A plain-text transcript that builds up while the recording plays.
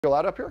You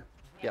allowed up here?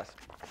 Yes.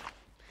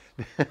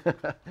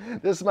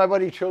 This is my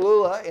buddy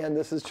Cholula, and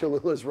this is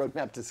Cholula's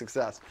roadmap to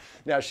success.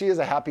 Now, she is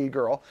a happy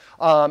girl,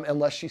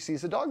 unless she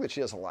sees a dog that she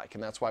doesn't like,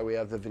 and that's why we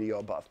have the video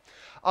above.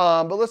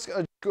 But let's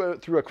go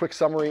through a quick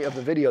summary of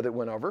the video that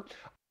went over.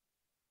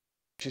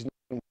 She's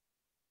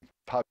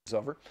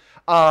over.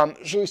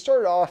 So we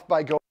started off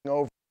by going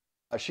over.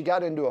 She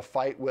got into a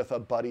fight with a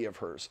buddy of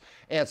hers,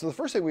 and so the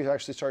first thing we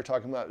actually started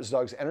talking about is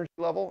dog's energy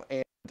level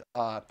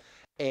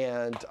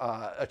and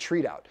a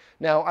treat out.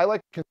 Now, I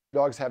like to consider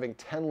dogs having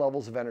 10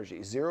 levels of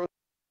energy. 0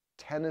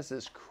 to 10 is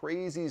as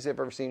crazy as you've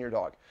ever seen your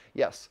dog.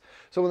 Yes.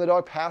 So when the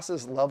dog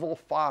passes level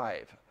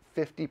 5,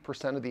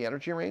 50% of the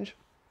energy range,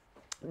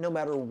 no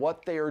matter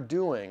what they are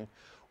doing,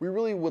 we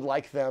really would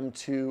like them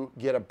to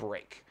get a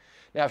break.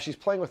 Now, if she's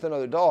playing with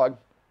another dog,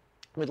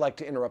 we'd like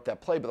to interrupt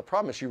that play, but the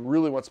problem is she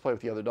really wants to play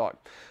with the other dog.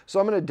 So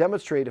I'm going to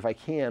demonstrate, if I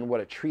can, what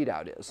a treat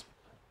out is.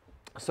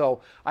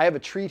 So I have a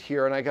treat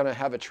here, and I'm going to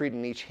have a treat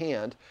in each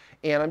hand,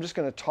 and I'm just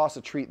going to toss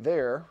a treat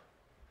there.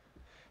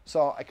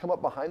 So I come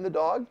up behind the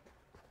dog.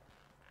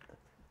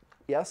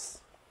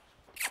 Yes.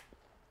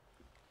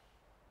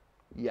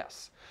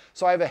 Yes.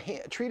 So I have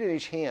a treat in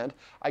each hand.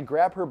 I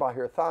grab her by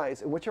her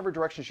thighs, and whichever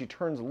direction she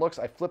turns and looks,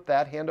 I flip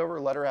that hand over,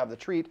 let her have the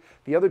treat.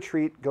 The other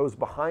treat goes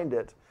behind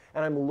it,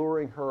 and I'm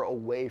luring her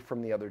away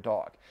from the other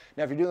dog.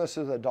 Now, if you're doing this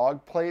as a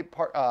dog play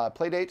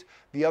date,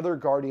 the other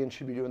guardian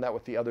should be doing that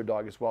with the other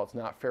dog as well. It's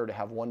not fair to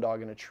have one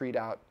dog in a treat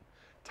out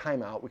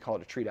timeout. We call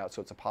it a treat out,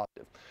 so it's a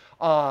positive,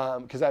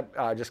 because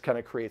that just kind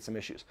of creates some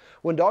issues.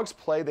 When dogs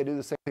play, they do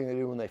the same thing they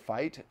do when they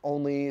fight,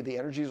 only the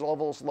energy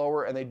level is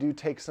lower, and they do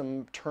take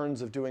some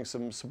turns of doing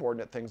some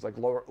subordinate things like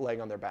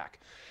laying on their back.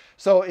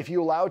 So if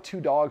you allow two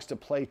dogs to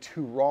play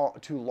too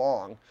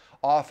long,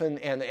 often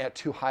and at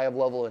too high of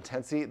level of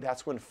intensity,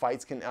 that's when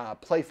fights can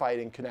play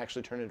fighting can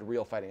actually turn into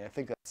real fighting. I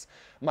think that's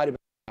might have been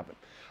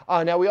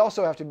happened. Now we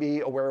also have to be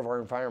aware of our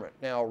environment.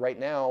 Now, right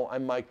now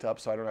I'm mic'd up,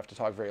 so I don't have to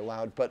talk very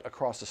loud. But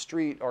across the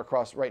street or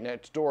across right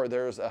next door,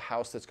 there's a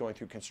house that's going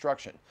through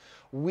construction.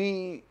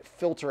 We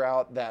filter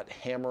out that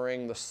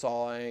hammering, the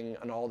sawing,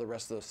 and all the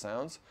rest of those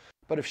sounds.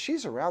 But if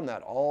she's around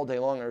that all day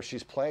long, or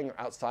she's playing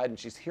outside and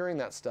she's hearing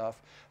that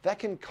stuff, that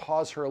can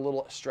cause her a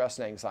little stress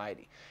and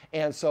anxiety.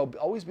 And so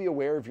always be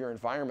aware of your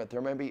environment. There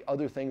may be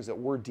other things that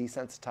we're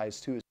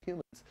desensitized to as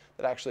humans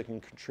that actually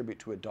can contribute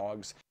to a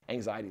dog's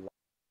anxiety level.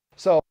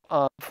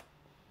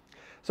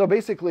 So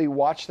basically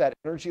watch that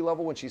energy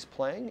level when she's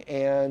playing,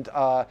 and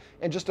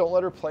just don't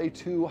let her play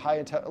too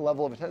high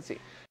level of intensity.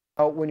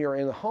 When you're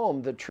in the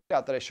home, the treat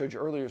out that I showed you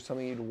earlier is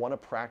something you'd want to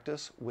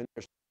practice when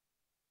there's.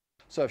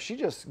 So if she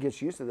just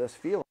gets used to this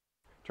feeling,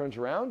 turns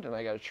around and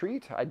I got a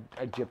treat, I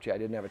gypped you, I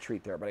didn't have a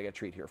treat there, but I got a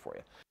treat here for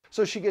you.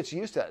 So she gets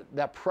used to it.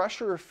 That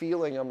pressure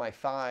feeling on my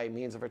thigh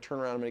means if I turn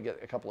around, I'm going to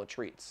get a couple of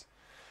treats.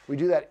 We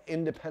do that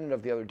independent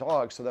of the other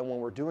dog, so then when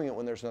we're doing it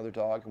when there's another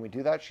dog, and we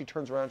do that, she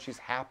turns around, she's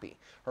happy.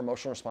 Her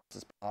emotional response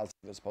is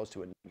positive as opposed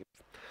to a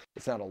negative.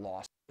 It's not a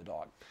loss to the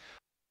dog.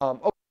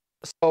 Okay,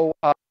 so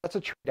that's a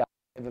treat out.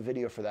 I have a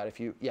video for that if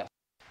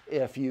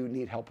you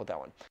need help with that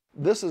one.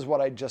 This is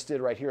what I just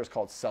did right here. It's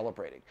called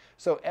celebrating.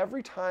 So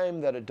every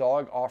time that a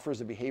dog offers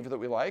a behavior that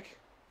we like,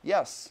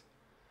 yes,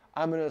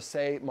 I'm going to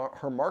say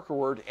her marker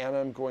word, and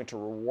I'm going to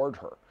reward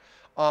her.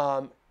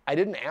 I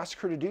didn't ask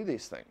her to do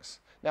these things.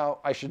 Now,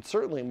 I should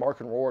certainly mark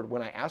and reward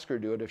when I ask her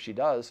to do it if she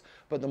does,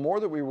 but the more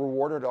that we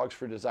reward our dogs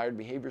for desired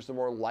behaviors, the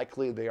more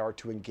likely they are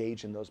to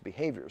engage in those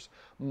behaviors.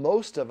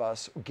 Most of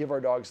us give our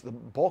dogs the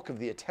bulk of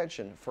the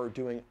attention for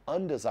doing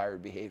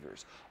undesired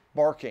behaviors.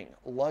 Barking,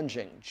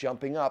 lunging,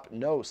 jumping up.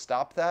 No,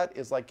 stop that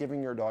is like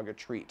giving your dog a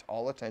treat.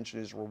 All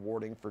attention is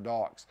rewarding for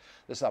dogs.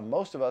 This is how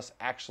most of us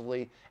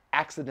actually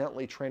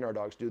accidentally train our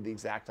dogs to do the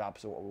exact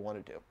opposite of what we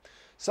want to do.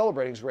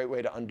 Celebrating is a great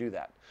way to undo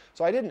that.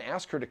 So I didn't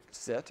ask her to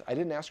sit, I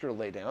didn't ask her to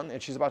lay down,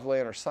 and she's about to lay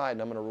on her side,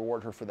 and I'm going to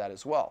reward her for that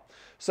as well.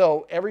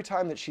 So every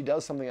time that she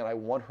does something that I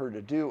want her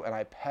to do, and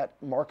I pet,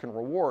 mark, and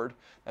reward,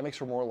 that makes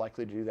her more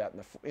likely to do that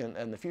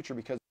in the future,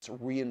 because it's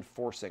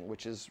reinforcing,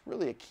 which is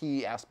really a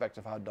key aspect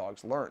of how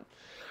dogs learn.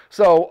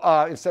 So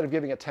instead of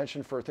giving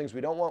attention for things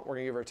we don't want, we're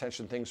going to give her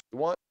attention for things we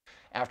want.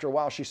 After a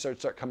while, she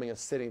starts coming and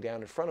sitting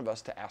down in front of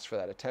us to ask for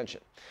that attention.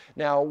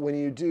 Now, when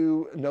you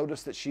do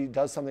notice that she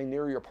does something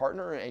near your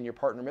partner and your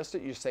partner missed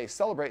it, you say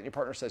celebrate, and your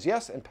partner says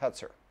yes and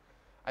pets her.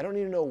 I don't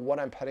need to know what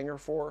I'm petting her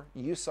for.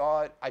 You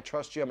saw it. I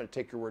trust you. I'm going to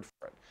take your word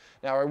for it.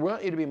 Now, I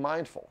want you to be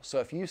mindful. So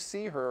if you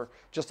see her,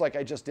 just like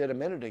I just did a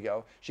minute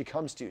ago, she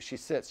comes to you, she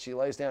sits, she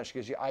lays down, she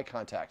gives you eye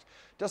contact,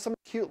 does something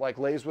cute like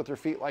lays with her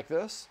feet like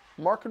this,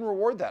 mark and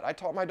reward that. I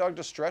taught my dog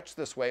to stretch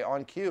this way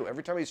on cue.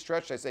 Every time he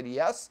stretched, I said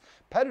yes,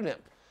 petted him.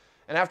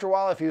 And after a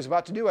while, if he was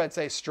about to do it, I'd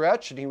say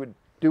stretch, and he would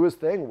do his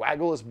thing,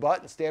 waggle his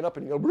butt, and stand up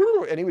and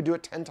go, and he would do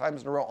it 10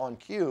 times in a row on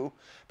cue,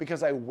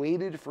 because I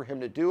waited for him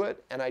to do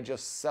it, and I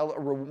just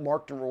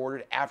marked and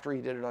rewarded after he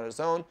did it on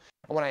his own.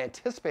 And when I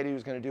anticipated he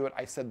was going to do it,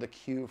 I said the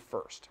cue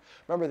first.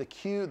 Remember the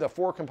cue, the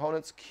 4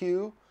 components: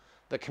 cue,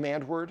 the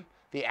command word,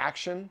 the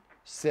action,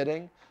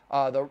 sitting,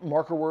 the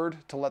marker word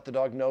to let the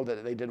dog know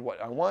that they did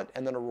what I want,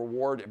 and then a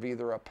reward of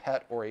either a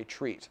pet or a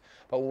treat.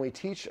 But when we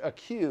teach a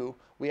cue,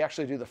 we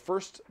actually do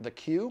the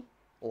cue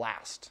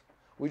last.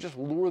 We just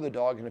lure the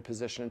dog in a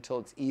position until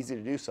it's easy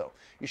to do so.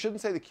 You shouldn't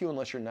say the cue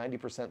unless you're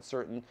 90%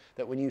 certain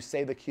that when you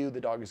say the cue,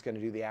 the dog is going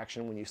to do the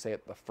action when you say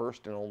it the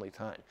first and only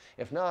time.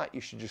 If not, you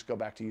should just go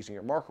back to using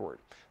your marker word.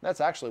 And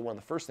that's actually one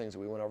of the first things that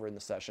we went over in the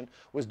session,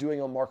 was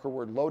doing a marker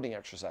word loading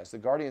exercise. The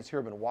guardians here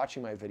have been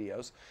watching my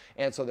videos,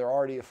 and so they're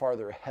already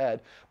farther ahead,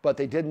 but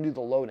they didn't do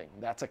the loading.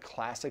 That's a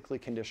classically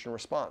conditioned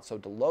response. So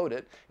to load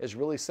it is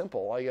really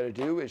simple. All you got to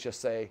do is just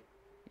say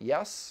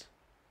yes,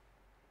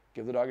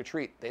 give the dog a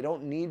treat. They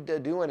don't need to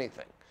do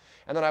anything.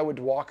 And then I would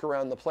walk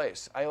around the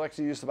place. I like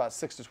to use about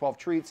 6 to 12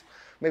 treats,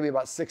 maybe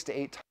about 6 to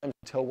 8 times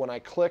until when I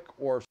click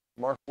or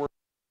mark word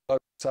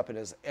up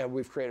and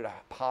we've created a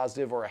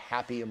positive or a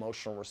happy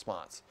emotional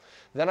response.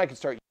 Then I can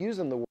start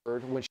using the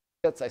word. When she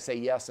sits, I say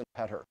yes and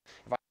pet her.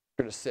 If I ask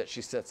her to sit,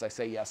 she sits, I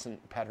say yes and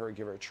pet her and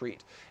give her a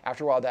treat.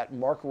 After a while, that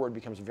marker word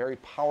becomes very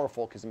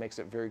powerful because it makes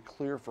it very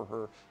clear for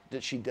her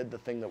that she did the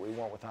thing that we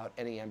want without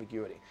any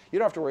ambiguity. You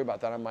don't have to worry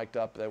about that. I'm mic'd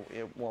up.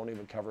 It won't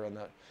even cover in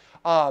that.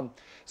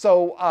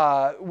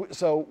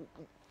 So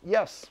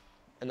yes,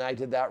 and I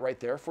did that right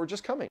there for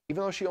just coming,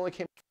 even though she only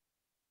came.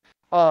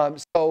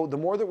 So the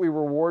more that we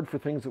reward for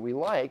things that we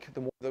like,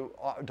 the more the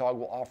dog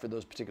will offer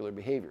those particular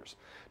behaviors.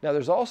 Now,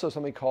 there's also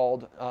something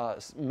called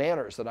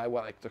manners that I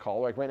like to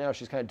call. Like right now,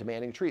 she's kind of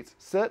demanding treats.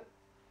 Sit.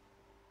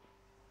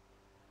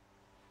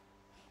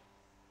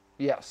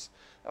 Yes.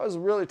 That was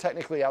really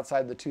technically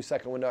outside the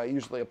 2-second window I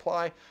usually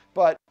apply,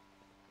 but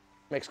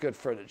makes good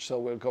footage, so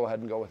we'll go ahead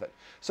and go with it.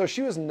 So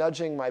she was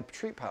nudging my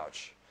treat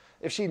pouch.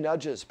 If she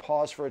nudges,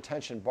 paws for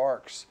attention,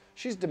 barks,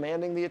 she's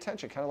demanding the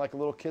attention, kind of like a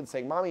little kid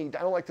saying, Mommy,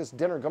 I don't like this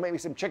dinner. Go make me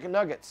some chicken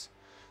nuggets.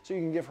 So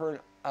you can give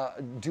her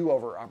a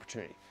do-over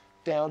opportunity.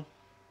 Down.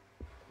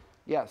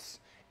 Yes.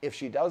 If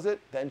she does it,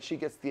 then she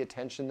gets the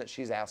attention that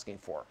she's asking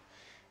for.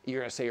 You're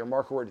going to say your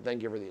marker word, then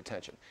give her the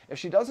attention. If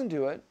she doesn't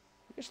do it,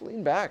 just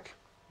lean back.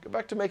 Go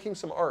back to making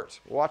some art,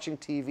 watching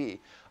TV,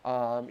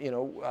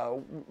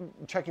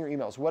 checking your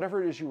emails,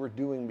 whatever it is you were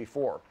doing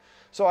before.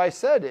 So I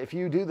said, if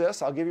you do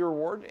this, I'll give you a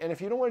reward. And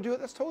if you don't want to do it,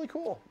 that's totally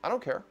cool. I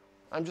don't care.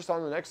 I'm just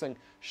on the next thing.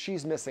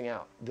 She's missing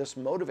out. This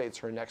motivates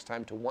her next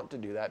time to want to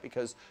do that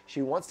because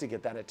she wants to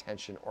get that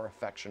attention or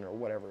affection or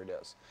whatever it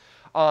is.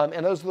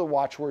 And those are the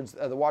watchwords.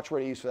 The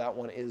watchword I use for that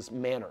one is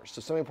manners. So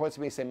if somebody points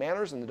at me and say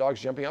manners and the dog's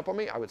jumping up on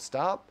me, I would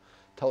stop,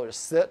 tell her to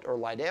sit or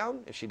lie down.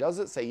 If she does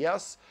it, say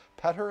yes,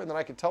 pet her, and then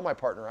I can tell my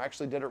partner, I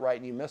actually did it right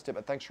and you missed it,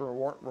 but thanks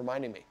for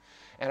reminding me.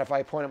 And if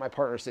I point at my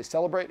partner and say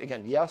celebrate,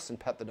 again, yes, and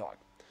pet the dog.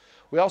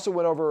 We also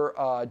went over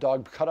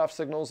dog cutoff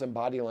signals and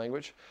body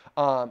language.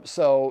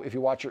 So if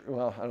you watch it,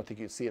 well, I don't think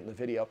you'd see it in the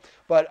video,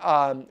 but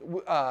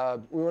we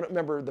want to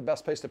remember the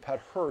best place to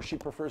pet her. She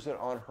prefers it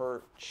on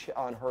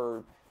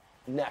her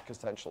neck,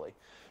 essentially.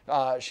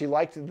 She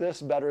liked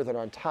this better than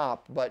on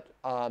top, but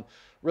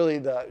really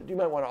you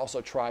might want to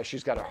also try,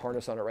 she's got a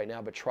harness on it right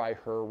now, but try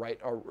her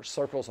or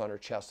circles on her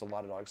chest. A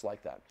lot of dogs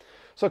like that.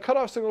 So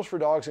cutoff signals for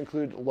dogs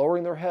include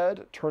lowering their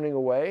head, turning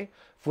away,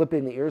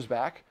 flipping the ears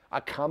back, a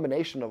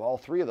combination of all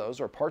three of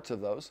those or parts of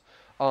those,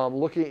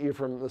 looking at you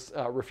from this,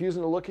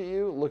 refusing to look at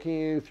you, looking at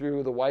you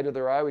through the white of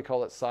their eye. We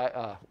call it side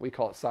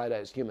eye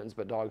as humans,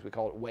 but dogs, we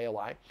call it whale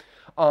eye.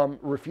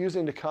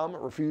 Refusing to come,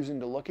 refusing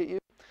to look at you.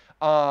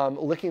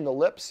 Licking the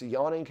lips,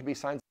 yawning can be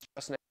signs of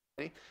stress and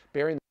anxiety.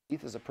 Baring the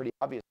teeth is a pretty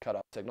obvious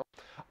cutoff signal.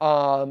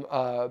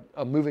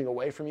 Moving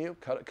away from you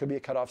could be a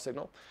cutoff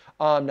signal.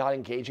 Not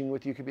engaging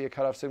with you could be a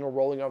cutoff signal.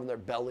 Rolling over their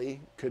belly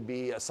could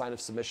be a sign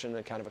of submission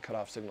and kind of a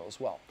cutoff signal as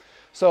well.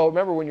 So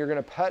remember, when you're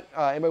going to pet,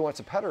 anybody wants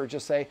to pet her,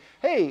 just say,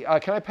 hey,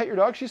 can I pet your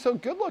dog? She's so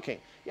good looking.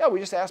 Yeah, we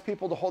just ask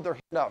people to hold their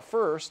hand out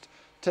first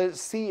to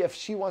see if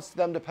she wants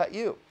them to pet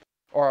you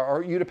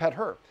or you to pet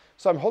her.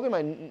 So I'm holding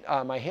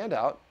my hand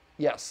out.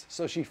 Yes,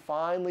 so she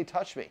finally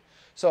touched me.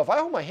 So if I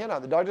hold my hand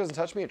out, the dog doesn't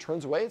touch me, it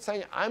turns away, it's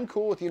saying, I'm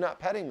cool with you not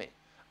petting me.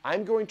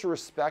 I'm going to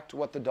respect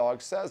what the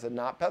dog says and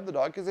not pet the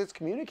dog because it's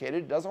communicated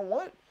it doesn't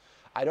want.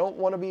 I don't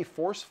want to be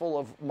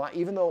forceful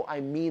even though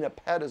I mean a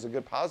pet is a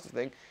good positive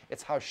thing,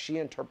 it's how she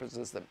interprets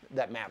this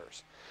that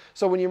matters.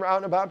 So when you're out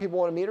and about, people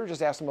want to meet her,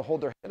 just ask them to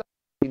hold their hand up.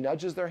 If she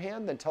nudges their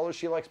hand, then tell her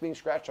she likes being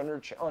scratched on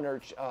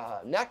her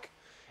neck,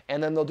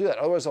 and then they'll do that.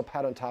 Otherwise, they'll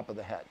pat on top of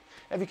the head.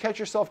 And if you catch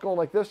yourself going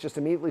like this, just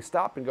immediately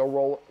stop and go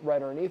roll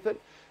right underneath it.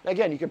 And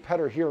again, you can pet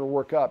her here and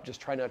work up. Just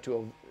try not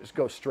to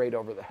go straight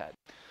over the head.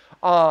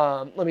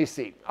 Let me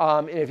see.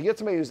 And if you get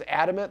somebody who's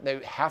adamant they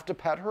have to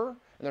pet her and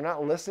they're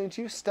not listening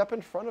to you, step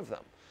in front of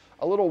them.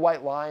 A little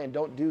white lie, and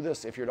don't do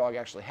this if your dog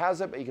actually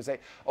has it, but you can say,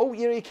 oh,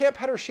 you can't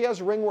pet her. She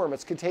has ringworm.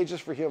 It's contagious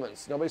for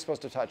humans. Nobody's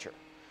supposed to touch her.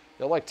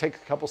 They'll take a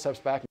couple steps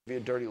back and give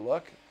you a dirty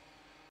look.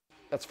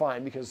 that's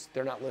fine because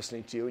they're not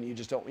listening to you and you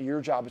just don't,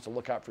 your job is to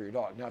look out for your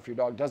dog. Now, if your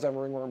dog does have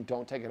a ringworm,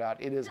 don't take it out.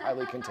 It is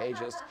highly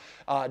contagious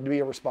to be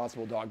a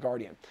responsible dog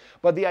guardian.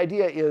 But the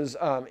idea is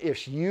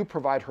if you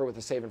provide her with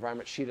a safe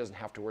environment, she doesn't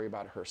have to worry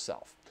about it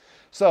herself.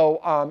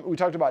 So we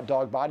talked about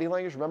dog body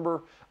language.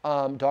 Remember,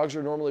 dogs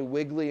are normally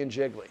wiggly and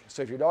jiggly.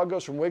 So if your dog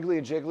goes from wiggly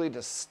and jiggly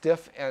to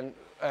stiff and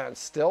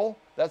still,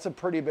 that's a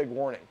pretty big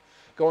warning.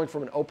 Going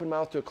from an open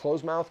mouth to a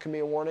closed mouth can be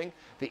a warning.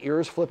 The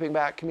ears flipping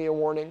back can be a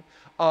warning.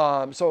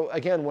 So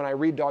again, when I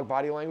read dog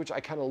body language, I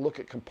kind of look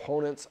at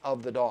components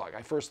of the dog.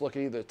 I first look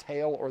at either the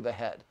tail or the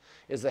head.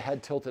 Is the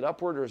head tilted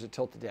upward or is it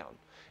tilted down?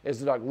 Is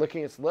the dog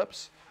licking its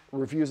lips,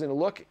 refusing to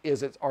look?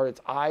 Are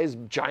its eyes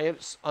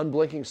giant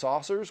unblinking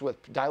saucers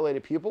with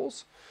dilated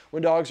pupils?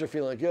 When dogs are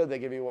feeling good, they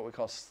give you what we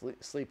call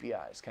sleepy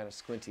eyes, kind of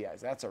squinty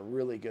eyes. That's a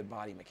really good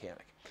body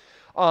mechanic.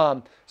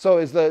 So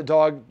is the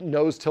dog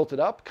nose tilted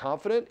up,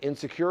 confident,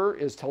 insecure,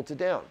 is tilted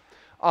down?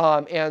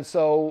 And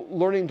so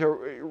learning to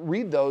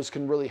read those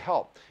can really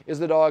help. Is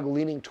the dog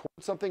leaning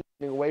towards something,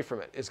 leaning away from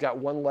it? Is it got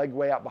one leg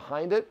way out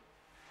behind it?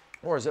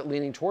 Or is it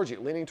leaning towards you?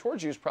 Leaning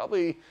towards you is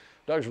probably,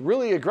 dog's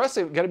really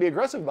aggressive, got to be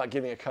aggressive about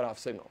giving a cutoff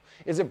signal.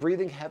 Is it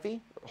breathing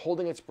heavy,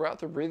 holding its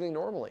breath, or breathing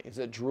normally? Is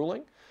it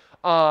drooling?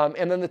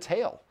 And then the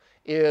tail.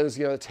 Is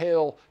the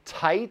tail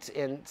tight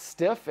and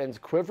stiff and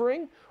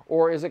quivering?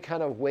 Or is it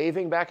kind of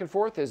waving back and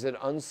forth? Is it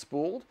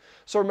unspooled?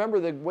 So remember,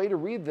 the way to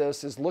read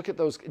this is look at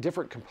those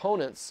different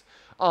components.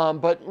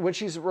 But when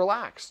she's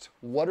relaxed,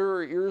 what are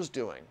her ears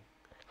doing?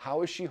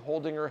 How is she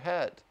holding her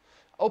head?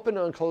 Open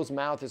and closed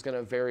mouth is going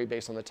to vary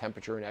based on the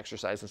temperature and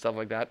exercise and stuff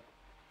like that.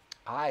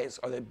 Eyes,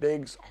 are they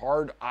big,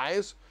 hard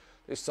eyes?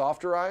 Are they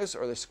softer eyes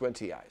or are they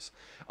squinty eyes?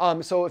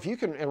 So if you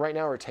can, and right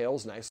now her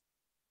tail's nice,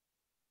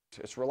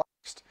 it's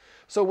relaxed.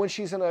 So when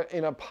she's in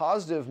a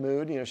positive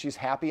mood, she's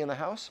happy in the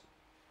house,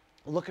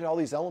 look at all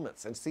these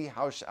elements and see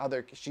how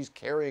she's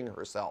carrying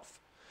herself.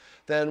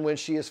 Then when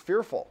she is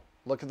fearful,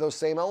 look at those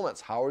same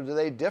elements. How do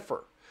they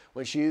differ?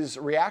 When she's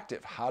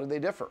reactive, how do they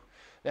differ?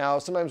 Now,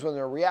 sometimes when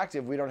they're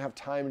reactive, we don't have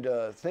time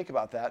to think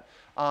about that.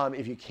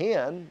 If you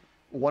can,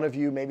 one of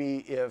you, maybe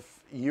if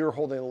you're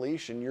holding a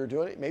leash and you're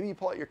doing it, maybe you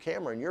pull out your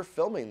camera and you're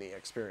filming the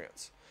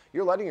experience.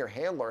 You're letting your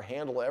handler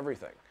handle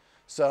everything.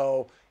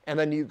 So, and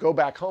then you go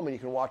back home and you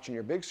can watch on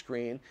your big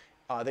screen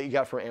that you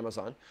got from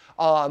Amazon.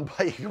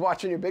 But you can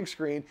watch on your big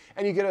screen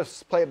and you get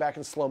to play it back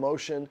in slow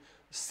motion.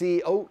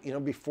 See,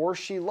 before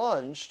she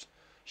lunged,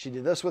 she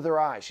did this with her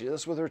eyes, she did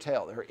this with her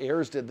tail, her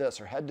ears did this,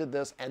 her head did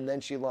this, and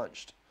then she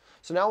lunged.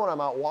 So now when I'm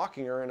out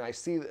walking her and I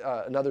see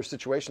another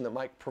situation that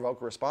might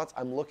provoke a response,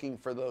 I'm looking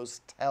for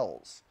those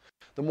tells.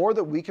 The more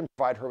that we can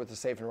provide her with a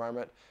safe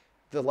environment,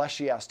 the less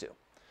she has to.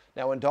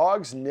 Now when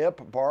dogs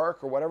nip,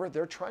 bark, or whatever,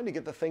 they're trying to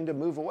get the thing to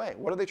move away.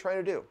 What are they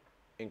trying to do?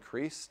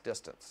 Increase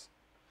distance.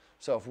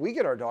 So if we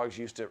get our dogs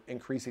used to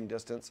increasing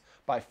distance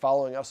by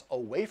following us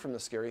away from the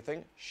scary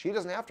thing, she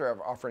doesn't have to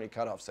offer any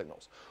cutoff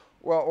signals.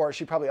 Well, or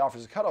she probably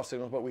offers a cutoff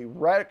signal, but we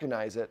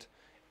recognize it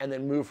and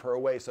then move her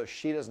away so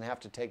she doesn't have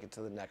to take it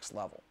to the next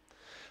level.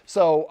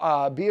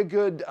 So be a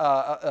good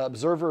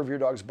observer of your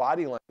dog's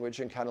body language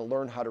and kind of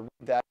learn how to read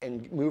that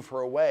and move her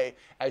away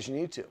as you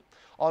need to.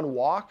 On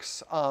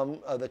walks,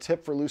 the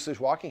tip for loose leash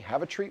walking,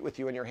 have a treat with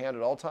you in your hand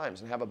at all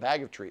times and have a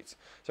bag of treats.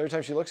 So every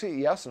time she looks at you,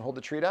 yes, and hold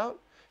the treat out.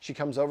 She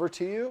comes over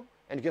to you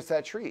and gets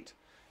that treat.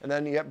 And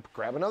then you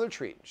grab another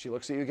treat. She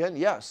looks at you again,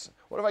 yes.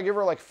 What if I give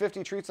her like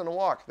 50 treats on a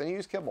walk? Then you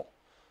use kibble.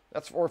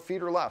 Or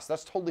feed her less.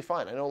 That's totally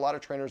fine. I know a lot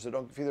of trainers that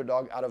don't feed their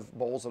dog out of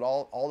bowls at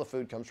all. All the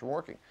food comes from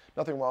working.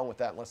 Nothing wrong with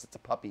that unless it's a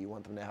puppy. You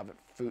want them to have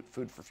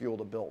food for fuel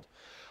to build.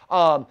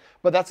 But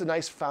that's a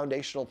nice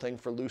foundational thing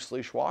for loose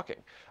leash walking.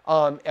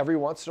 Every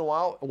once in a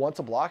while, once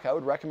a block, I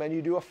would recommend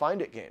you do a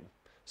find it game.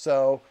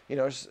 So,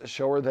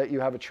 show her that you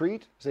have a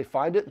treat, say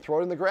find it and throw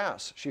it in the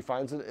grass. She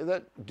finds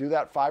it, do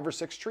that 5 or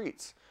 6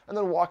 treats. And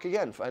then walk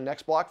again.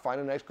 Next block,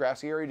 find a nice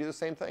grassy area, do the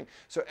same thing.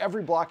 So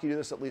every block you do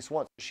this at least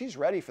once. She's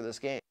ready for this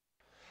game.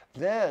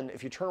 Then,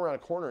 if you turn around a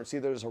corner and see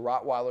there's a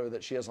Rottweiler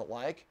that she doesn't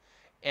like,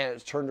 and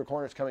it's turned a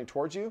corner, it's coming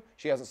towards you,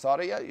 she hasn't saw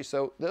it yet, you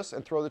sew this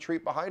and throw the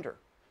treat behind her.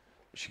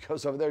 She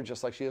goes over there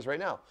just like she is right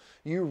now.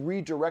 You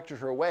redirected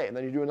her away, and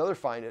then you do another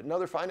find it,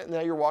 and now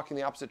you're walking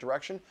the opposite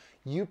direction.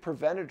 You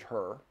prevented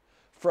her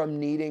from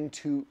needing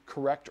to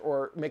correct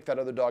or make that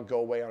other dog go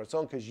away on its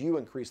own because you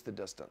increased the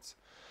distance.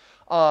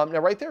 Now,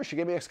 right there, she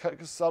gave me a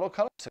subtle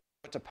cut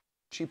up.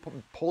 She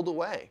pulled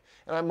away.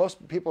 And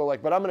most people are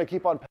like, but I'm going to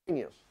keep on petting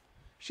you.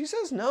 She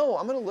says, no,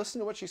 I'm going to listen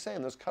to what she's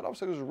saying. Those cutoff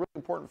signals are really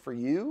important for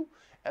you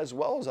as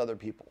well as other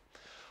people.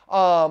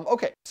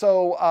 Okay,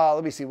 so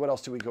let me see, what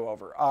else do we go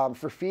over?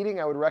 For feeding,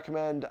 I would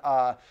recommend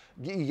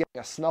getting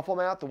a snuffle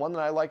mat. The one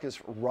that I like is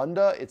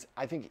Runda. It's,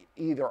 I think,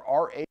 either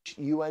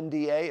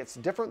R-H-U-N-D-A. It's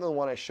different than the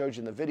one I showed you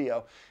in the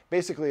video.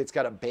 Basically, it's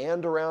got a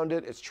band around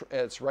it.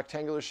 It's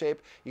rectangular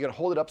shape. You can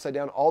hold it upside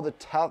down. All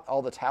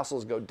the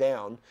tassels go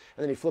down, and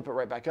then you flip it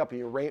right back up, and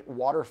you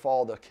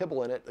waterfall the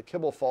kibble in it. The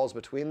kibble falls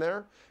between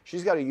there.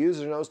 She's got to use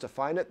her nose to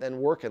find it,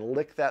 then work and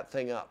lick that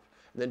thing up.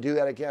 And then do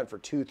that again for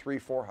 200,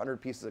 300,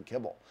 400 pieces of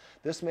kibble.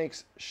 This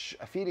makes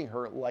feeding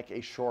her like a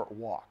short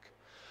walk.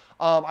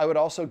 I would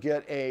also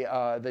get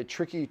the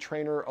Tricky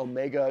Trainer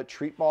Omega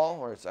treat ball,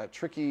 or it's a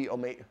Tricky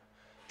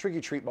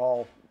treat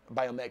ball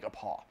by Omega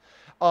Paw.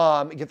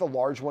 Get the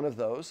large one of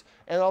those.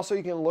 And also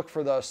you can look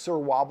for the Sir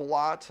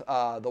Wobble-Lot,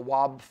 the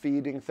wob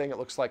feeding thing. It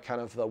looks like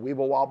kind of the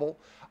Weeble Wobble.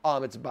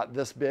 It's about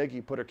this big.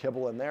 You put her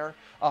kibble in there.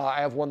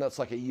 I have one that's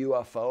like a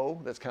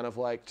UFO that's kind of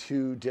like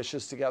two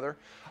dishes together.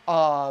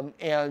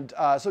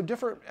 So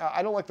different,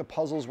 I don't like the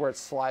puzzles where it's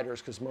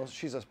sliders because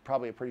she's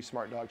probably a pretty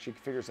smart dog. She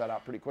figures that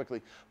out pretty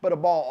quickly. But a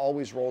ball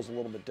always rolls a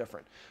little bit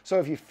different. So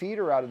if you feed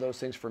her out of those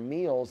things for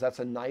meals, that's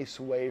a nice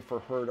way for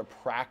her to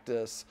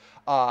practice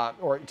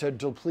or to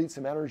deplete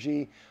some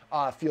energy,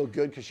 feel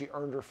good because she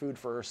earned her food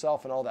for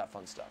herself and all that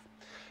fun stuff.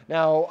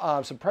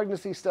 Now, some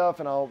pregnancy stuff,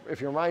 and if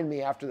you remind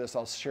me after this,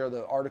 I'll share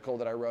the article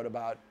that I wrote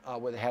about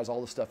where it has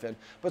all the stuff in.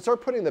 But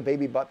start putting the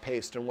baby butt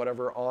paste and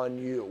whatever on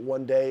you.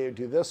 One day you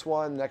do this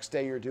one, next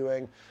day you're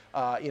doing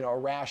a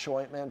rash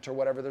ointment or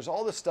whatever. There's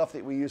all this stuff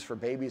that we use for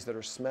babies that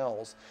are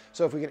smells.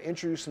 So if we can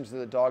introduce them to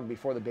the dog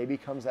before the baby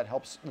comes, that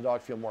helps the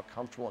dog feel more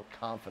comfortable and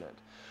confident.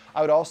 I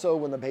would also,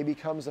 when the baby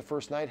comes the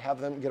first night, have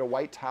them get a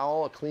white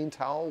towel, a clean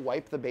towel,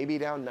 wipe the baby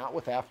down, not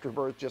with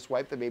afterbirth, just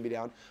wipe the baby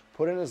down,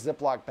 put it in a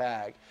Ziploc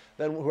bag.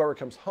 Then whoever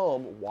comes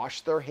home, wash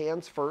their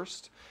hands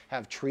first,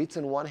 have treats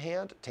in one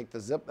hand, take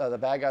the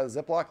bag out of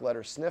the Ziploc, let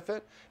her sniff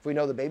it. If we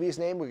know the baby's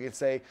name, we could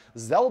say,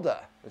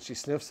 Zelda, and she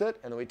sniffs it,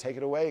 and then we take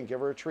it away and give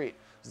her a treat.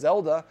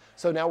 Zelda.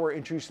 So now we're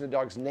introducing the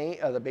dog's name,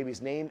 the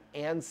baby's name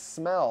and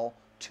smell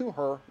to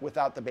her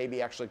without the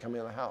baby actually coming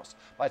in the house.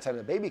 By the time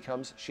the baby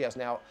comes, she has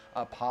now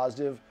a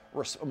positive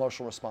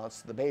emotional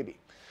response to the baby.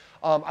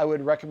 I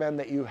would recommend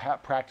that you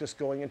practice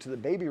going into the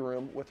baby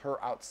room with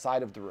her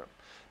outside of the room.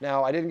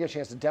 Now, I didn't get a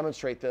chance to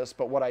demonstrate this,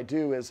 but what I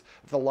do is,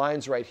 if the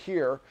line's right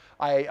here,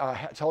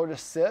 I tell her to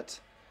sit.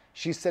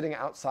 She's sitting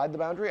outside the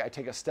boundary. I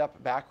take a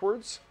step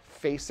backwards,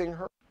 facing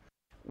her.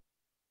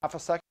 Half a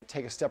second,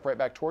 take a step right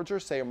back towards her,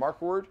 say a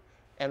marker word,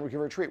 and we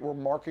give her a treat. We're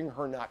marking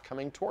her not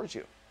coming towards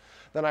you.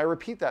 Then I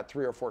repeat that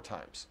 3 or 4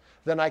 times.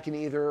 Then I can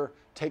either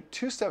take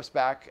 2 steps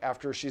back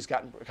after she's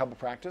gotten a couple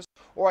practice,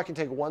 or I can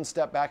take 1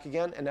 step back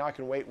again, and now I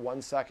can wait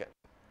 1 second.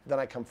 Then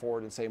I come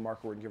forward and say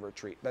marker word and give her a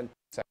treat. Then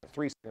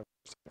 3 seconds.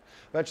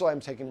 Eventually I'm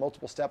taking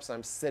multiple steps and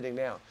I'm sitting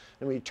down.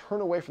 And when you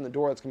turn away from the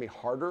door, it's going to be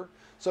harder.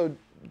 So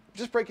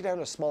just break it down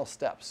to small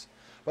steps.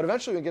 But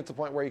eventually we get to the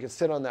point where you can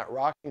sit on that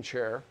rocking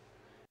chair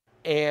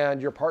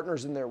and your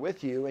partner's in there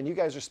with you, and you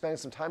guys are spending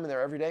some time in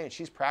there every day, and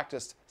she's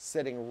practiced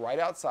sitting right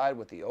outside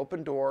with the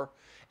open door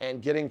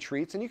and getting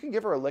treats. And you can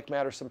give her a lick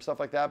mat or some stuff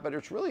like that, but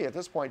it's really at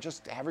this point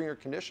just having her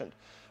conditioned.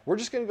 We're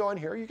just going to go in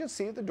here. You can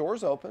see the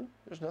door's open.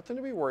 There's nothing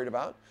to be worried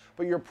about,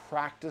 but you're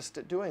practiced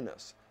at doing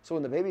this. So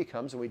when the baby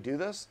comes and we do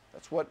this,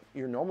 that's what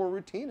your normal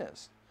routine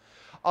is.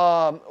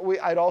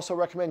 I'd also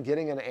recommend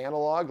getting an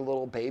analog, a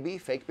little baby,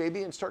 fake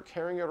baby, and start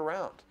carrying it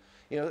around,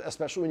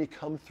 especially when you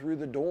come through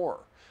the door.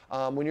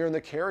 When you're in the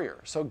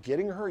carrier. So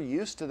getting her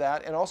used to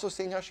that and also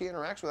seeing how she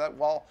interacts with that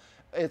while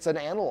it's an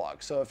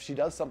analog. So if she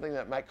does something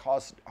that might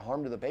cause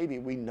harm to the baby,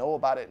 we know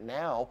about it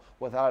now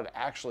without it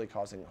actually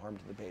causing harm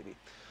to the baby.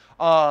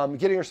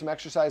 Getting her some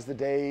exercise the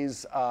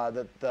days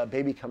that the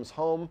baby comes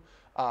home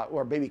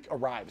or baby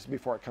arrives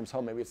before it comes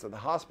home. Maybe it's at the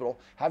hospital.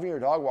 Having your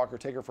dog walker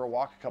take her for a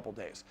walk a couple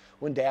days.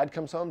 When dad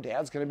comes home,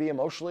 dad's going to be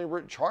emotionally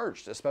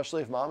charged,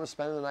 especially if mom is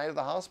spending the night at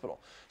the hospital.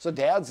 So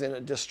dad's in a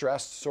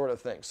distressed sort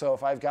of thing. So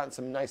if I've gotten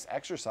some nice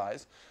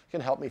exercise, it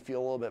can help me feel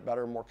a little bit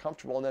better and more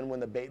comfortable. And then when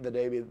the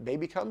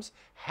baby comes,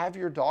 have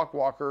your dog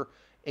walker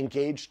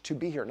engaged to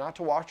be here, not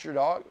to watch your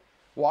dog,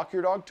 walk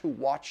your dog, to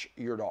watch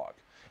your dog.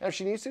 And if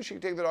she needs to, she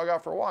can take the dog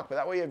out for a walk. But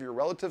that way you have your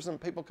relatives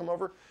and people come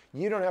over.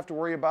 You don't have to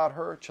worry about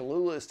her.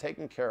 Cholula is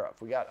taken care of.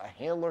 We got a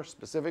handler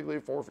specifically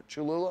for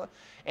Cholula,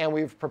 and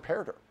we've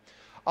prepared her.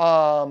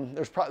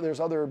 There's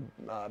other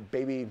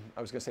baby,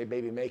 I was going to say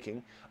baby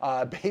making,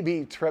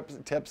 baby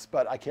tips,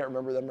 but I can't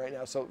remember them right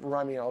now. So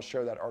remind me, I'll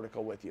share that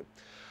article with you.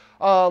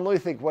 Let me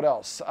think, what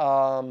else?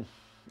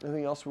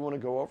 Anything else we want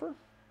to go over?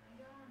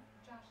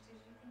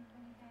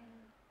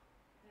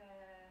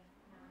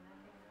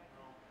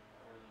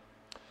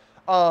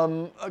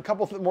 A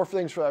couple more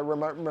things I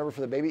remember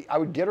for the baby. I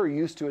would get her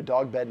used to a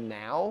dog bed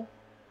now,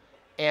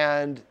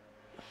 and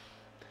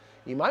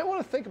you might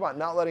want to think about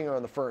not letting her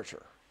on the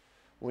furniture.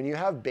 When you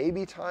have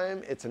baby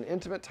time, it's an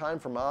intimate time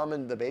for mom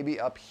and the baby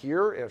up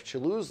here. If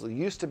Cholula's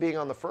used to being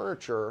on the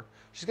furniture,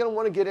 she's going to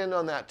want to get in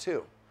on that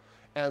too.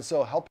 And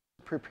so help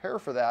prepare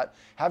for that.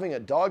 Having a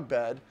dog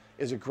bed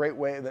is a great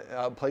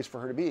place for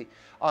her to be.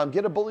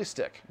 Get a bully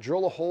stick,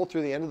 drill a hole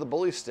through the end of the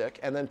bully stick,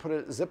 and then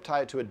zip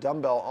tie it to a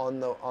dumbbell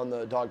on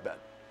the dog bed.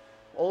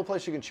 Only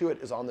place you can chew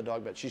it is on the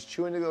dog bed. She's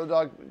choosing to go to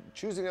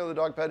the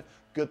dog bed.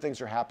 Good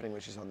things are happening when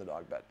she's on the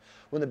dog bed.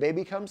 When the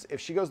baby comes, if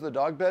she goes to the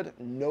dog bed,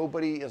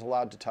 nobody is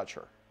allowed to touch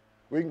her.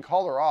 We can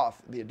call her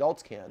off, the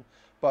adults can,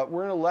 but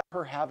we're going to let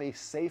her have a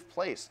safe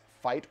place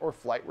fight or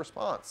flight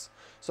response.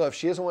 So if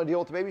she doesn't want to deal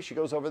with the baby, she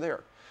goes over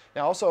there.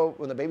 Now also,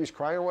 when the baby's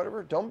crying or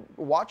whatever, don't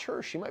watch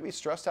her. She might be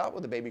stressed out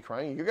with the baby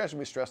crying. You guys will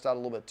be stressed out a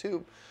little bit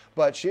too,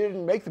 but she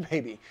didn't make the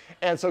baby.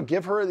 And so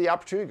give her the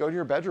opportunity to go to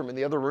your bedroom in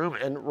the other room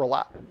and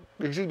relax.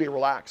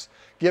 Relax.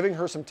 Giving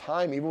her some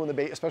time, even when the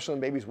baby, especially when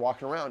the baby's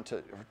walking around,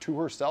 to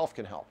herself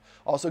can help.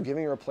 Also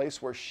giving her a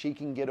place where she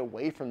can get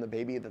away from the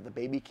baby that the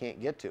baby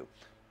can't get to.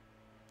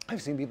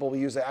 I've seen people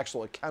use the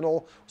actual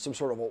kennel, some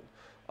sort of a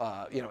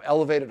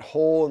elevated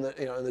hole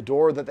in the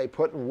door that they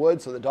put in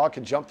wood so the dog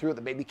can jump through it,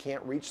 the baby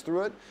can't reach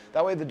through it.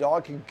 That way the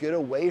dog can get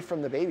away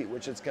from the baby,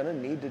 which it's going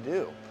to need to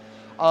do.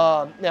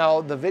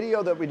 Now, the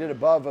video that we did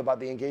above about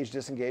the engage,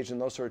 disengage,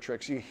 and those sort of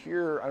tricks, you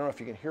hear, I don't know if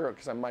you can hear it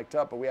because I'm mic'd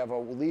up, but we have a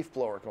leaf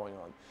blower going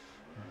on.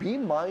 Be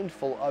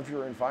mindful of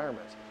your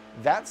environment.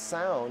 That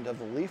sound of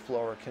the leaf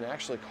blower can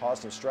actually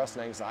cause some stress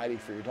and anxiety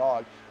for your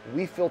dog.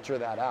 We filter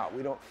that out.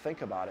 We don't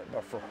think about it,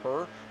 but for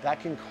her, that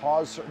can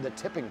cause the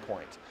tipping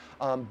point.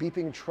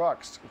 Beeping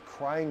trucks,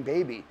 crying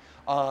baby,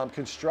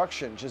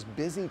 construction, just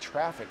busy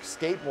traffic,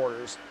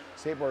 skateboarders.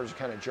 Skateboarders are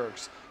kind of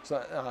jerks,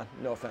 so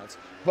no offense,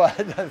 but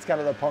that's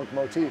kind of the punk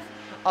motif.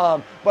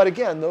 But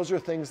again, those are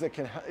things that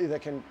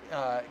can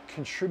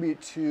contribute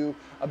to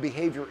a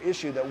behavior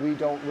issue that we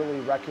don't really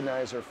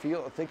recognize or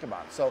think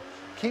about. So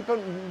keep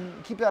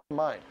that in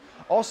mind.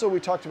 Also,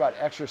 we talked about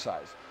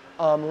exercise.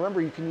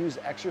 Remember, you can use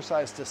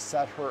exercise to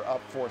set her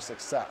up for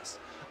success.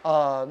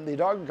 The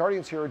dog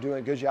guardians here are doing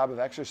a good job of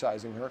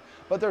exercising her,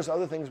 but there's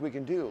other things we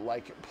can do,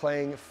 like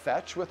playing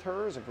fetch with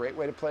her is a great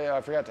way to play.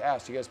 I forgot to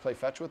ask, do you guys play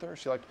fetch with her?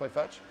 She like to play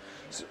fetch?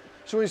 So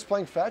when she's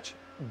playing fetch,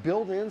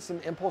 build in some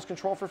impulse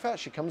control for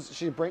fetch.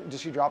 Does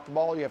she drop the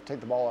ball? Or you have to take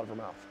the ball out of her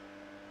mouth?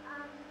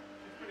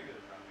 She's pretty good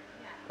at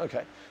dropping it.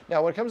 Okay.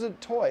 Now, when it comes to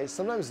toys,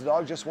 sometimes the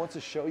dog just wants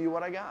to show you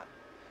what I got.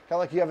 Kind of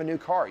like you have a new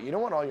car. You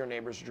don't want all your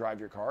neighbors to drive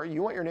your car.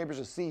 You want your neighbors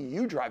to see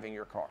you driving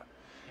your car.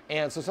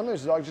 And so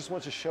sometimes the dog just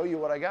wants to show you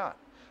what I got.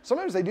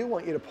 Sometimes they do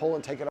want you to pull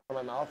and take it out of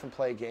my mouth and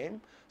play a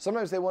game.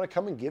 Sometimes they want to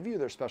come and give you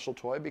their special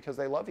toy because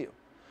they love you.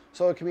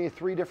 So it can be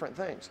 3 different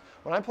things.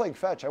 When I'm playing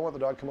fetch, I want the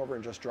dog to come over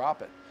and just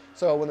drop it.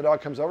 So when the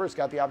dog comes over, it's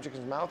got the object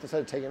in his mouth. Instead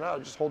of taking it out,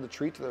 I just hold the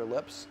treat to their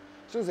lips.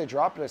 As soon as they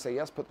drop it, I say,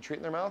 yes, put the treat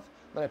in their mouth.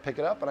 Then I pick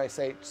it up and I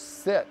say,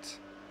 sit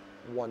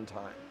 1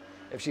 time.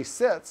 If she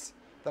sits,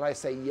 then I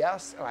say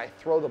yes, and I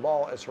throw the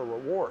ball as her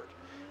reward.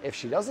 If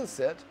she doesn't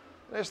sit,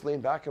 then I just lean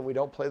back and we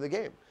don't play the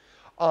game.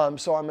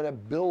 So I'm going to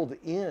build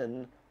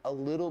in a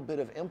little bit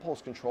of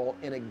impulse control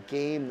in a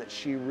game that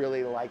she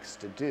really likes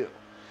to do.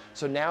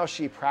 So now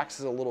she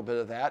practices a little bit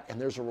of that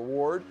and there's a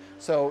reward.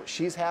 So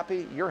she's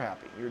happy, you're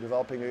happy. You're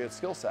developing a good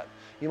skill set.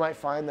 You might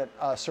find that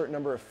a certain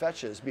number of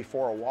fetches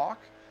before a walk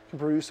can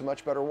produce a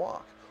much better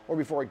walk, or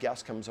before a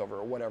guest comes over,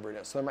 or whatever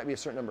it is. So there might be a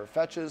certain number of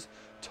fetches.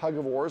 Tug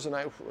of war is a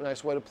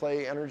nice way to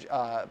play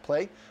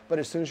but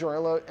as soon as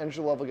your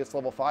energy level gets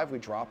level 5, we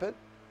drop it,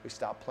 we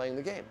stop playing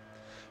the game.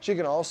 She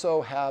can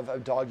also have a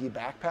doggy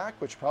backpack,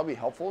 which is probably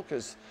helpful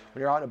because when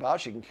you're out and about,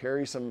 she can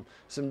carry some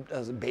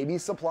baby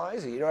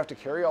supplies. And you don't have to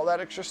carry all that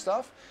extra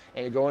stuff.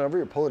 And you're going over,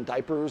 you're pulling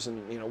diapers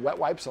and wet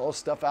wipes and all this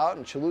stuff out.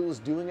 And Cholula's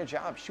doing a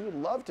job. She would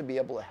love to be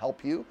able to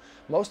help you.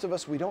 Most of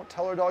us, we don't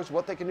tell our dogs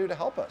what they can do to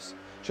help us.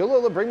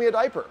 Cholula, bring me a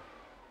diaper.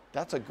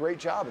 That's a great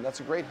job and that's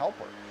a great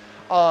helper.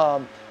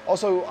 Let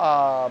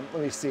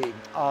me see.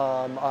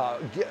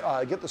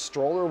 Get the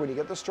stroller. When you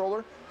get the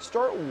stroller,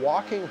 start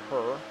walking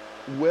her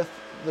with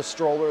the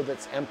stroller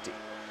that's empty.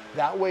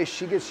 That way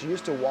she gets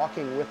used to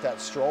walking with that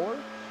stroller.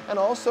 And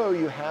also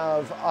you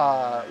have,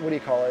 I would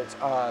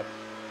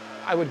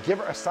give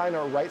her assign her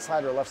a right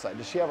side or left side.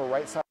 Does she have a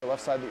right side or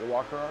left side that you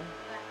walk her on?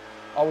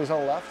 Always on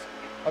the left?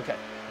 Okay.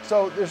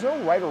 So there's no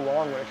right or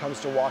wrong when it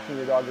comes to walking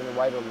your dog in the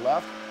right or the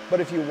left.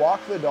 But if you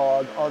walk the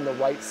dog on the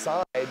right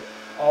side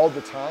all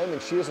the time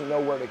and she doesn't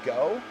know where to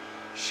go,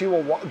 she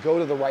will go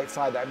to the right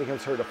side. That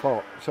becomes her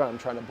default. So I'm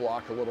trying to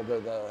block a little bit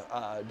of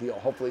the deal.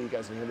 Hopefully you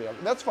guys can hear me.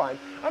 That's fine.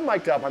 I'm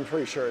mic'd up. I'm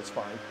pretty sure it's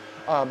fine.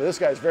 But this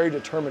guy's very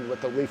determined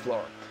with the leaf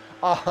blower.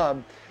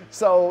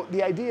 So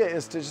the idea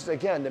is to just,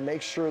 again, to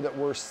make sure that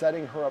we're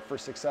setting her up for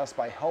success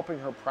by helping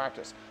her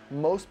practice.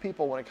 Most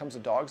people, when it comes to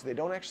dogs, they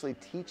don't actually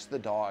teach the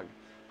dog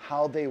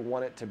how they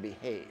want it to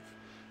behave.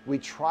 We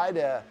try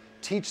to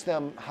teach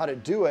them how to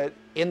do it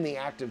in the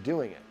act of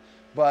doing it.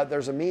 But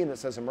there's a meme that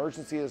says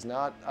emergency is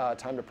not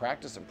time to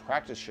practice, and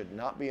practice should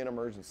not be an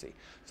emergency.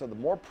 So the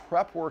more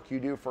prep work you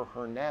do for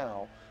her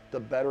now, the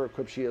better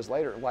equipped she is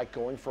later, like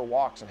going for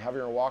walks and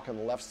having her walk on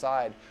the left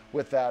side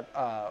with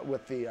that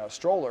with the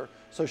stroller,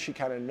 so she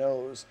kind of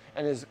knows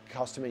and is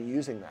accustomed to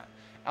using that.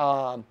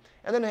 And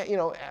then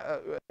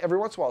every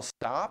once in a while,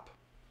 stop,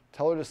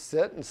 tell her to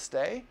sit and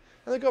stay,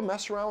 and then go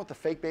mess around with the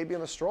fake baby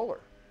in the stroller.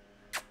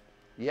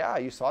 Yeah,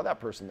 you saw that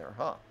person there,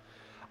 huh?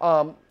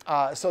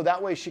 So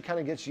that way she kind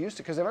of gets used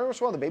to, because every once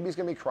in a while the baby's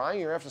going to be crying,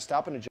 you're going to have to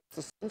stop and adjust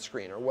the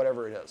sunscreen or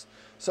whatever it is.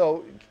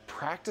 So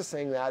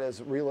practicing that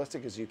as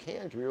realistic as you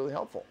can be really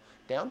helpful.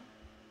 Down?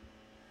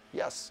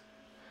 Yes.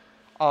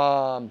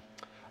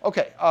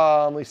 Okay,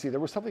 let me see. There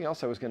was something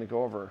else I was going to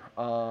go over.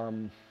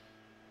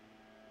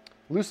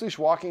 Loose leash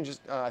walking,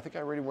 just I think I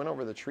already went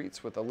over the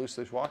treats with the loose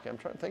leash walking. I'm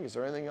trying to think, is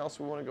there anything else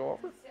we want to go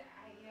over? Yeah,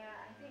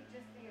 I think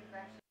just the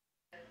aggression,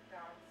 the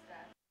dog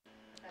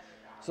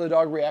stuff. So the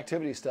dog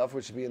reactivity stuff,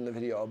 which would be in the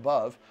video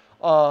above.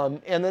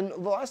 And then the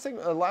last thing,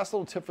 last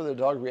little tip for the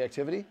dog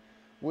reactivity,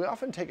 we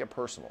often take it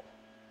personal.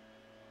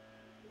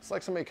 It's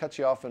like somebody cuts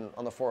you off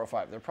on the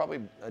 405. They're probably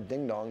a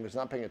ding-dong, they're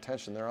not paying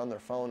attention, they're on their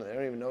phone, and they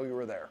don't even know you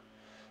were there.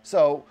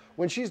 So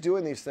when she's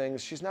doing these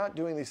things, she's not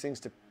doing these things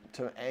to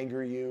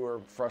anger you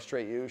or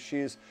frustrate you.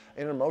 She's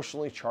in an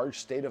emotionally charged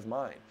state of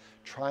mind.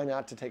 Try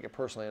not to take it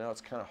personally. I know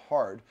it's kind of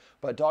hard,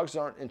 but dogs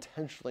aren't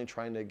intentionally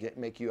trying to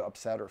make you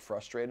upset or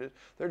frustrated.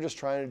 They're just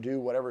trying to do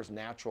whatever's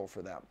natural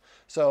for them.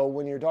 So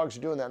when your dogs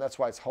are doing that, that's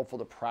why it's helpful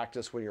to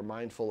practice when you're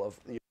mindful of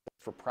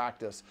for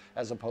practice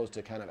as opposed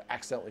to kind of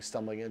accidentally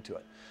stumbling into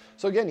it.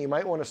 So again, you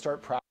might want to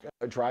start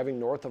driving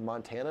north of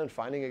Montana and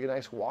finding a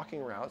nice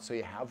walking route so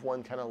you have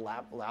one kind of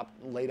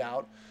laid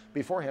out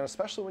beforehand,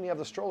 especially when you have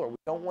the stroller. We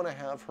don't want to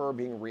have her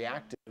being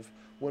reactive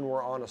when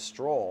we're on a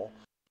stroll.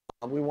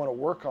 We want to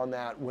work on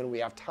that when we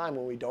have time,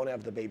 when we don't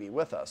have the baby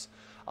with us.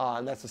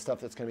 And that's the stuff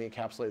that's going to be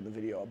encapsulated in the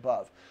video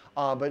above.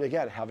 But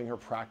again, having her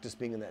practice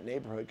being in that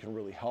neighborhood can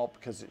really help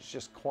because it's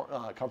just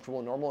comfortable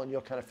and normal, and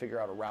you'll kind of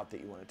figure out a route that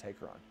you want to take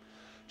her on.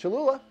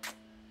 Cholula.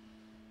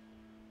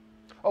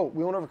 Oh,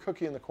 we went over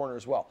Cookie in the corner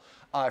as well.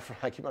 I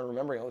keep on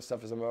remembering all this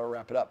stuff as I'm about to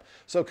wrap it up.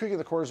 So Cookie in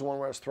the corner is the one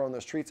where I was throwing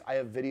those treats. I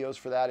have videos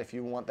for that. If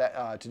you want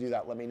that to do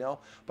that, let me know.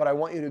 But I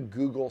want you to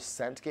Google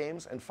scent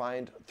games and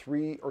find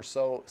 3 or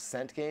so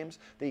scent games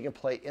that you can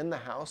play in the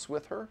house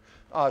with her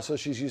so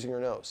she's using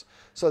her nose.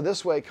 So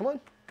this way, come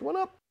on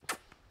up.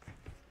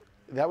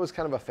 That was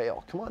kind of a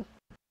fail. Come on,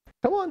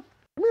 come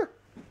here.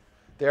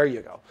 There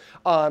you go.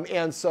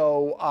 And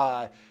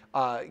so,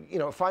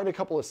 find a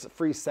couple of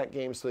free scent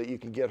games so that you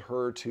can get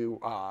her to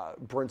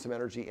burn some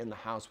energy in the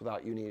house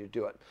without you needing to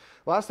do it.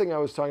 Last thing I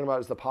was talking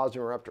about is the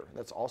positive interrupter.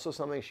 That's also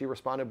something she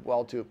responded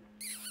well to.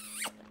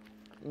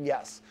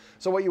 Yes.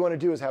 So what you want to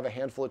do is have a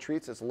handful of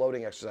treats. It's a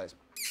loading exercise.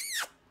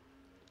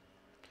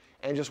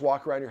 And just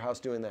walk around your house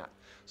doing that.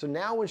 So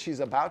now when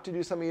she's about to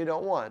do something you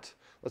don't want,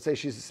 let's say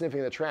she's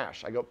sniffing the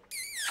trash. I go,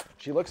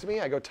 she looks at me,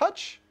 I go,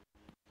 touch.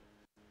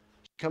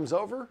 She comes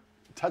over,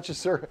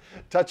 touches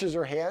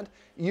her hand.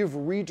 You've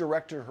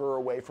redirected her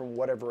away from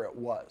whatever it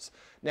was.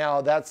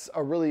 Now that's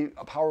a really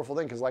powerful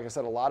thing because like I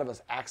said, a lot of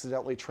us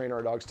accidentally train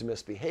our dogs to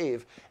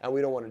misbehave and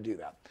we don't want to do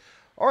that.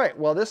 All right,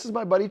 well, this is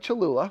my buddy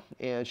Cholula,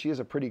 and she is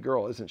a pretty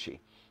girl, isn't she?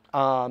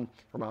 Her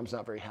mom's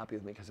not very happy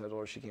with me because I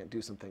told her she can't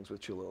do some things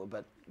with Cholula,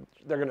 but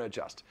they're going to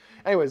adjust.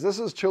 Anyways, this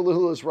is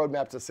Cholula's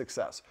roadmap to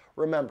success.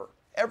 Remember,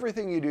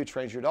 everything you do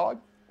trains your dog,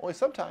 only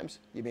sometimes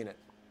you mean it.